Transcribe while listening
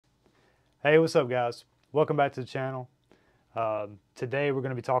Hey, what's up guys? Welcome back to the channel. Today we're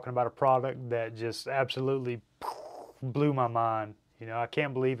going to be talking about a product that just absolutely blew my mind. You know, I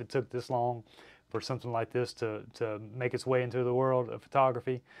can't believe it took this long for something like this to make its way into the world of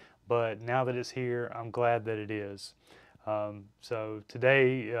photography, but now that it's here, I'm glad that it is. So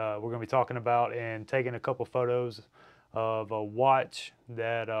today we're going to be talking about and taking a couple photos of a watch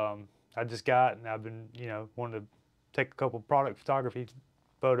that I just got, and I've been, wanting to take a couple product photography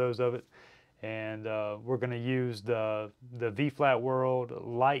photos of it. And we're going to use the V-Flat World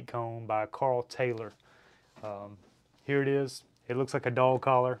Light Cone by Karl Taylor. Here it is. It looks like a dog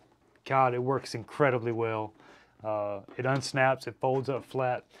collar. God, it works incredibly well. It unsnaps, it folds up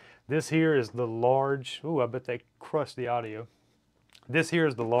flat. This here is the large. Ooh, I bet they crushed the audio. This here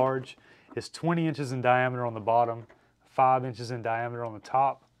is the large. It's 20 inches in diameter on the bottom, 5 inches in diameter on the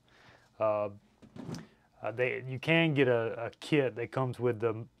top. You can get a kit that comes with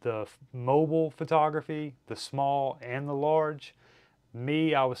the mobile photography, the small and the large.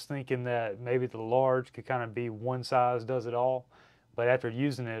 I was thinking that maybe the large could kind of be one size does it all, but after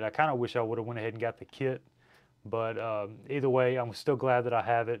using it, I kind of wish I would have went ahead and got the kit. But either way, I'm still glad that I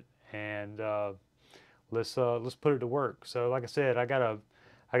have it, and let's put it to work. So like I said, I got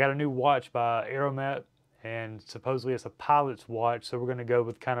a new watch by Aeromet, and supposedly it's a pilot's watch. So we're going to go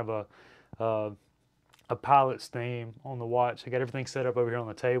with kind of a pilot's theme on the watch. I got everything set up over here on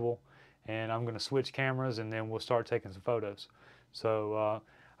the table, and I'm going to switch cameras and then we'll start taking some photos. So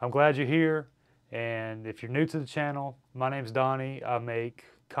I'm glad you're here, and if you're new to the channel, my name's Donnie. I make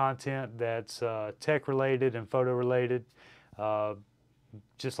content that's tech related and photo related,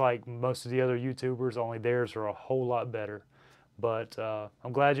 just like most of the other YouTubers, only theirs are a whole lot better. But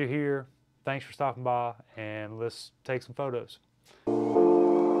I'm glad you're here. Thanks for stopping by, and let's take some photos.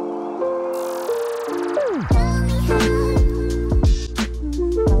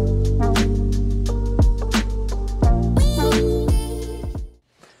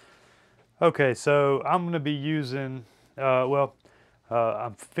 Okay, so I'm going to be using,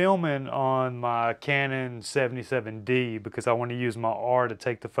 I'm filming on my Canon 77D because I want to use my R to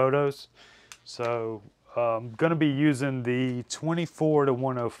take the photos. So I'm going to be using the 24 to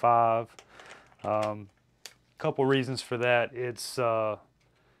 105. Couple reasons for that. It's the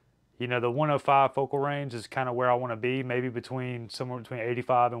 105 focal range is kind of where I want to be, maybe somewhere between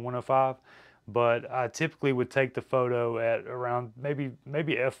 85 and 105. But I typically would take the photo at around maybe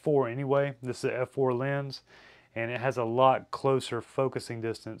f4 anyway. This is an f4 lens, and it has a lot closer focusing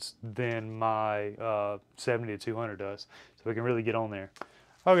distance than my 70 to 200 does. So we can really get on there.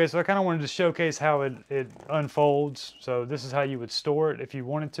 Okay, so I kind of wanted to showcase how it unfolds. So this is how you would store it if you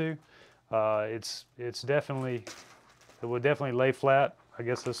wanted to. It would definitely lay flat. I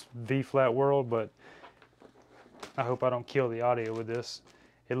guess this V-Flat World, but I hope I don't kill the audio with this.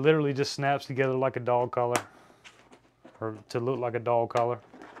 It literally just snaps together like a dog collar, or to look like a dog collar.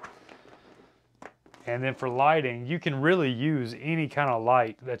 And then for lighting, you can really use any kind of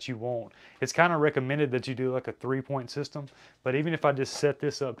light that you want. It's kind of recommended that you do like a 3-point system, but even if I just set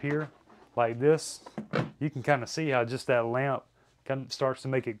this up here like this, you can kind of see how just that lamp kind of starts to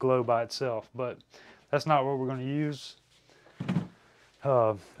make it glow by itself. But that's not what we're going to use.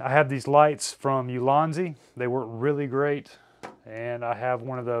 I have these lights from Ulanzi. They work really great. And I have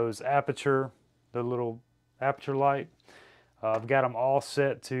one of those the little aperture light. I've got them all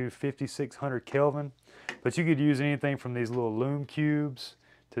set to 5600 Kelvin. But you could use anything from these little lume cubes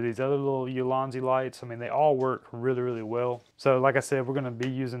to these other little Ulanzi lights. I mean, they all work really, really well. So like I said, we're going to be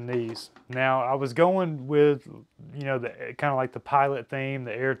using these. Now, I was going with, the kind of like the pilot theme,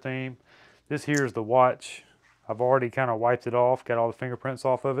 the air theme. This here is the watch. I've already kind of wiped it off, got all the fingerprints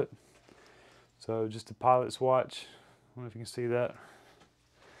off of it. So just a pilot's watch. I don't know if you can see that.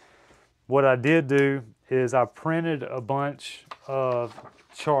 What I did do is I printed a bunch of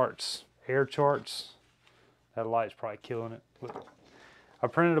charts, air charts. That light's probably killing it. Look. I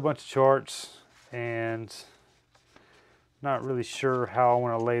printed a bunch of charts, and not really sure how I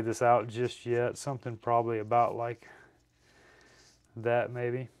want to lay this out just yet. Something probably about like that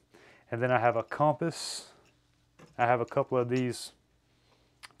maybe. And then I have a compass. I have a couple of these.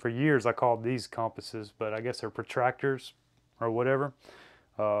 For years I called these compasses, but I guess they're protractors or whatever.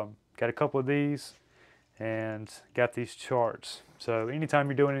 Got a couple of these and got these charts. So anytime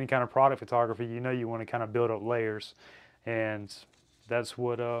you're doing any kind of product photography, you want to kind of build up layers, and that's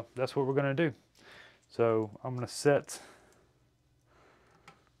what we're going to do. So I'm going to set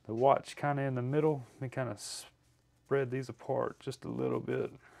the watch kind of in the middle and kind of spread these apart just a little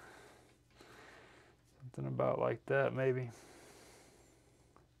bit. Something about like that maybe.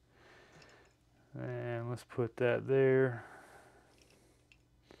 And let's put that there.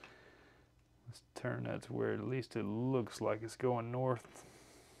 turn that to where at least it looks like it's going north.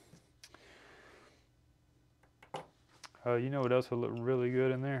 Oh, you know what else would look really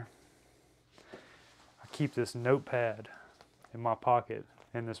good in there? I keep this notepad in my pocket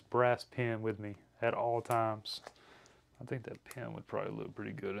and this brass pen with me at all times. I think that pen would probably look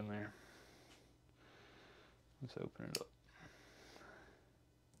pretty good in there. Let's open it up.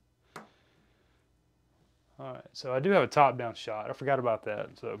 All right, so I do have a top-down shot. I forgot about that,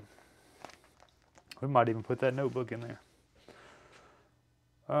 so we might even put that notebook in there.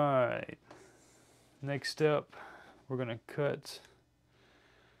 All right, next step, we're gonna cut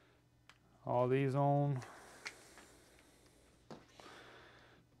all these on.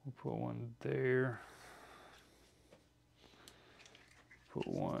 We'll put one there. Put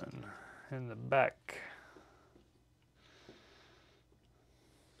one in the back.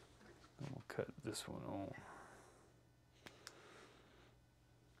 And we'll cut this one on.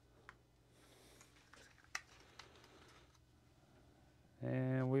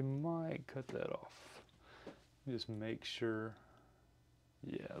 And we might cut that off. Just make sure.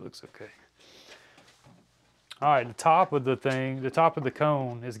 Yeah, it looks okay. All right, the top of the thing, the top of the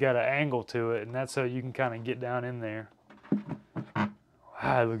cone has got an angle to it, and that's so you can kind of get down in there.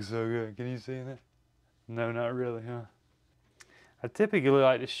 Wow, it looks so good. Can you see that? No, not really, huh? I typically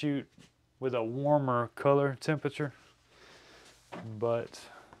like to shoot with a warmer color temperature, but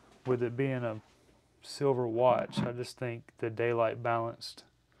with it being a silver watch, I just think the daylight balanced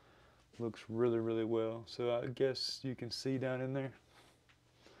looks really, really well. So I guess you can see down in there.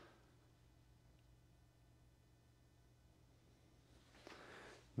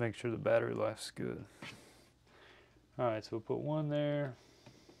 Make sure the battery life's good. All right, so we'll put one there.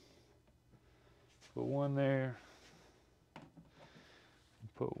 Put one there.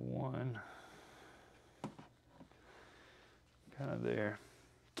 Put one kind of there.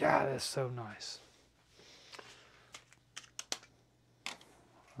 God, that's so nice.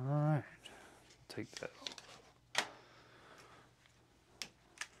 All right, take that off.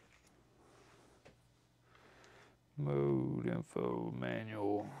 Mode info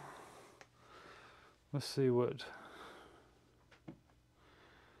manual. Let's see what.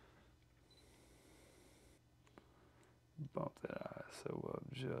 Bump that ISO up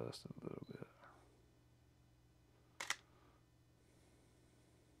just a little bit.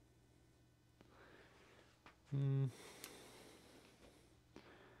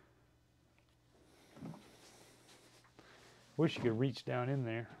 Wish you could reach down in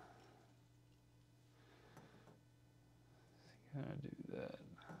there. Kind of do that.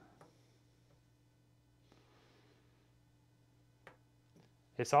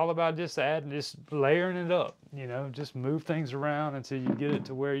 It's all about just layering it up, you know, just move things around until you get it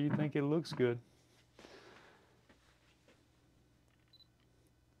to where you think it looks good.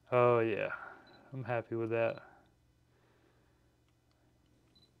 Oh yeah, I'm happy with that.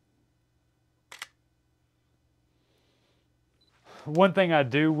 One thing I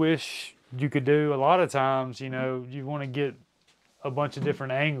do wish you could do, a lot of times, you know, you want to get a bunch of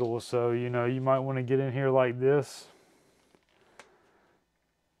different angles. So, you know, you might want to get in here like this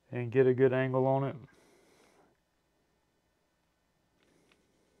and get a good angle on it.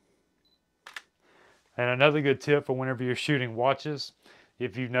 And another good tip for whenever you're shooting watches,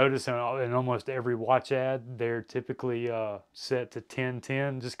 if you notice in almost every watch ad, they're typically set to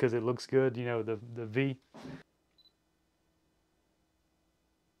 10-10 just because it looks good, you know, the V.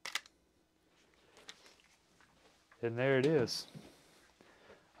 And there it is.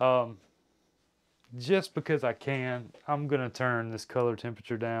 Just because I can, I'm going to turn this color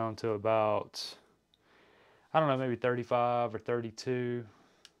temperature down to about, I don't know, maybe 35 or 32.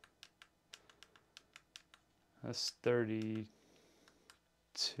 That's 32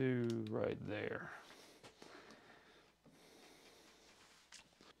 right there.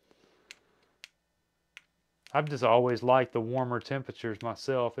 I've just always liked the warmer temperatures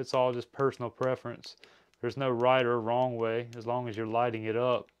myself. It's all just personal preference. There's no right or wrong way as long as you're lighting it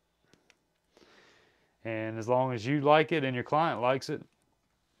up. And as long as you like it and your client likes it.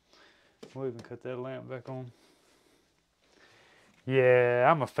 We'll even cut that lamp back on. Yeah,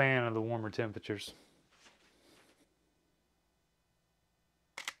 I'm a fan of the warmer temperatures.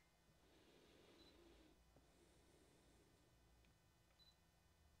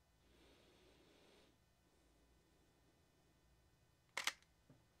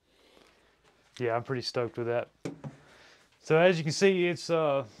 Yeah, I'm pretty stoked with that. So as you can see, it's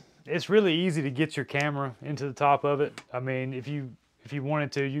really easy to get your camera into the top of it. I mean, if you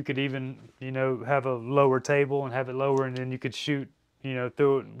wanted to, you could even, you know, have a lower table and have it lower, and then you could shoot, you know,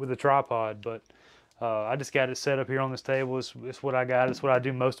 through it with a tripod. But I just got it set up here on this table. It's what I got. It's what I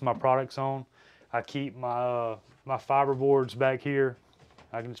do most of my products on. I keep my my fiber boards back here.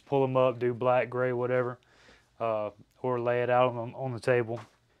 I can just pull them up, do black, gray, whatever, or lay it out on the table.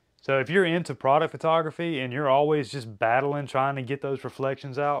 So if you're into product photography and you're always just battling trying to get those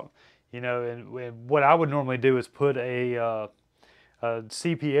reflections out, you know, and what I would normally do is put a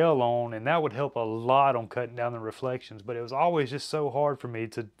CPL on, and that would help a lot on cutting down the reflections. But it was always just so hard for me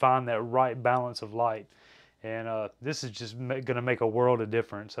to find that right balance of light. And this is just going to make a world of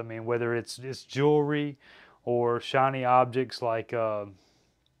difference. I mean, whether it's jewelry or shiny objects like I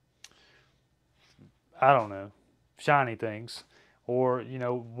don't know, shiny things, or you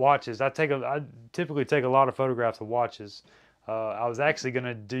know, watches. I typically take a lot of photographs of watches. I was actually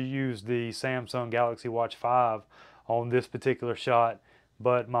going to use the Samsung Galaxy Watch 5 on this particular shot,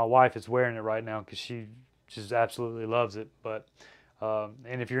 but my wife is wearing it right now because she just absolutely loves it. But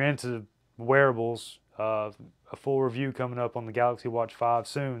and if you're into wearables, a full review coming up on the Galaxy Watch 5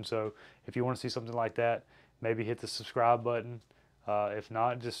 soon. So if you want to see something like that, maybe hit the subscribe button. If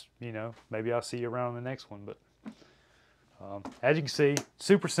not, just, you know, maybe I'll see you around on the next one. But as you can see,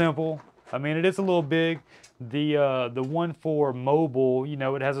 super simple. I mean, it is a little big. The one for mobile, you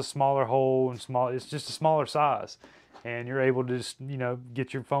know, it has a smaller hole and small. It's just a smaller size, and you're able to just, you know,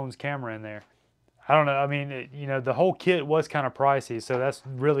 get your phone's camera in there. I don't know. I mean, you know, the whole kit was kind of pricey, so that's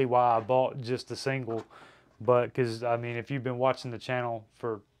really why I bought just the single. But because I mean, if you've been watching the channel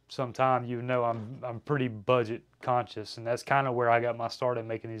for some time, you know I'm pretty budget conscious, and that's kind of where I got my start in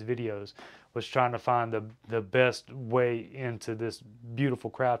making these videos, was trying to find the best way into this beautiful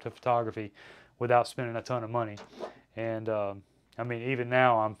craft of photography without spending a ton of money. And I mean, even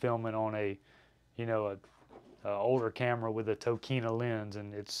now I'm filming on a, you know, a older camera with a Tokina lens,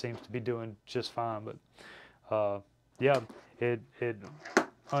 and it seems to be doing just fine. But yeah, it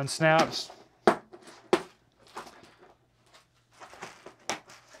unsnaps.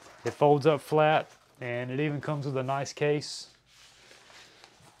 It folds up flat, and it even comes with a nice case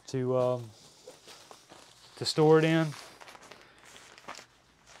to store it in.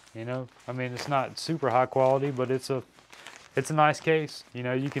 You know, I mean, it's not super high quality, but it's a nice case. You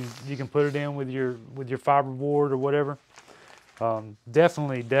know, you can put it in with your fiber board or whatever.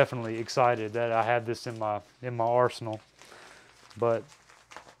 Definitely excited that I have this in my arsenal. But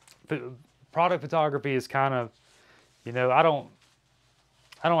product photography is kind of, you know, I don't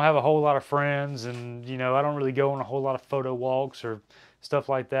have a whole lot of friends, and you know, I don't really go on a whole lot of photo walks or stuff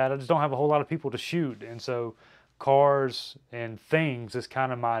like that. I just don't have a whole lot of people to shoot, and so cars and things is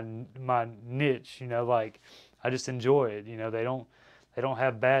kind of my niche. You know, like I just enjoy it. You know, they don't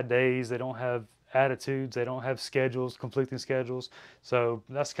have bad days, they don't have attitudes, they don't have conflicting schedules. So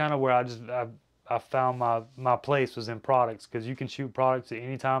that's kind of where I found my place was in products, because you can shoot products at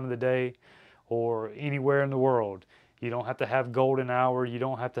any time of the day or anywhere in the world. You don't have to have golden hour. You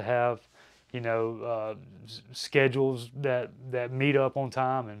don't have to have, you know, schedules that meet up on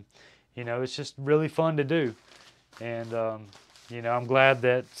time, and you know, it's just really fun to do. And you know, I'm glad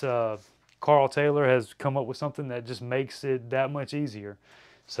that Karl Taylor has come up with something that just makes it that much easier.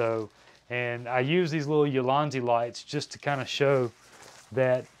 So, and I use these little Ulanzi lights just to kind of show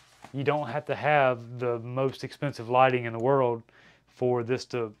that you don't have to have the most expensive lighting in the world for this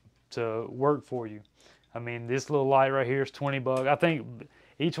to work for you. I mean, this little light right here is 20 bucks. I think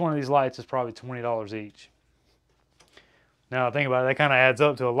each one of these lights is probably $20 each. Now I think about it, that kind of adds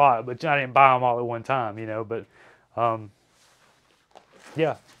up to a lot, but I didn't buy them all at one time, you know. But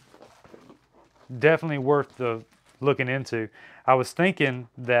yeah, definitely worth the looking into. I was thinking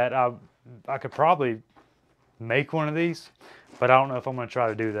that I could probably make one of these, but I don't know if I'm going to try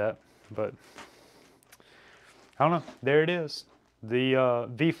to do that. But I don't know. There it is, the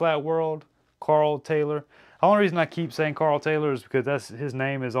V-flat world. Karl Taylor. The only reason I keep saying Karl Taylor is because his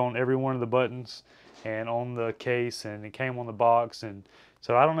name is on every one of the buttons and on the case, and it came on the box. And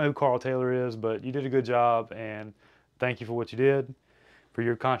so I don't know who Karl Taylor is, but you did a good job, and thank you for what you did, for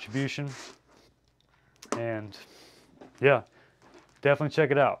your contribution. And yeah, definitely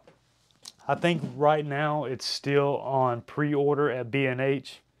check it out. I think right now it's still on pre-order at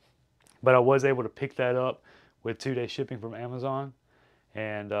B&H, but I was able to pick that up with 2-day shipping from Amazon.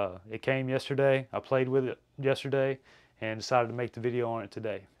 And it came yesterday. I played with it yesterday and decided to make the video on it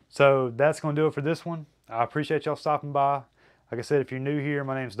today. So that's going to do it for this one. I appreciate y'all stopping by. Like I said, if you're new here,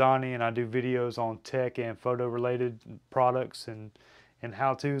 my name's Donnie, and I do videos on tech and photo related products and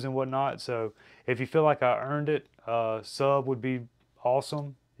how-tos and whatnot. So if you feel like I earned it, sub would be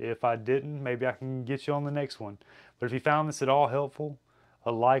awesome. If I didn't, maybe I can get you on the next one. But if you found this at all helpful,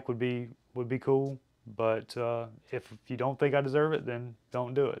 a like would be cool. But if you don't think I deserve it, then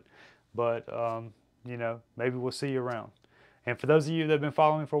don't do it. But you know, maybe we'll see you around. And for those of you that have been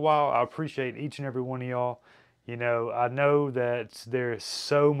following for a while, I appreciate each and every one of y'all. You know, I know that there's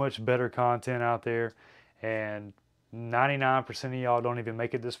so much better content out there, and 99% of y'all don't even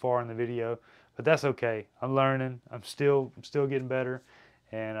make it this far in the video, but that's okay. I'm learning. I'm still getting better,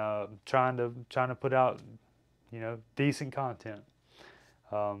 and trying to put out, you know, decent content.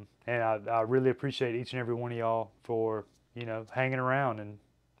 And I really appreciate each and every one of y'all for, you know, hanging around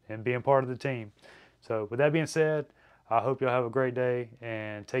and being part of the team. So with that being said, I hope y'all have a great day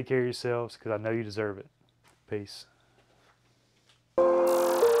and take care of yourselves, because I know you deserve it. Peace.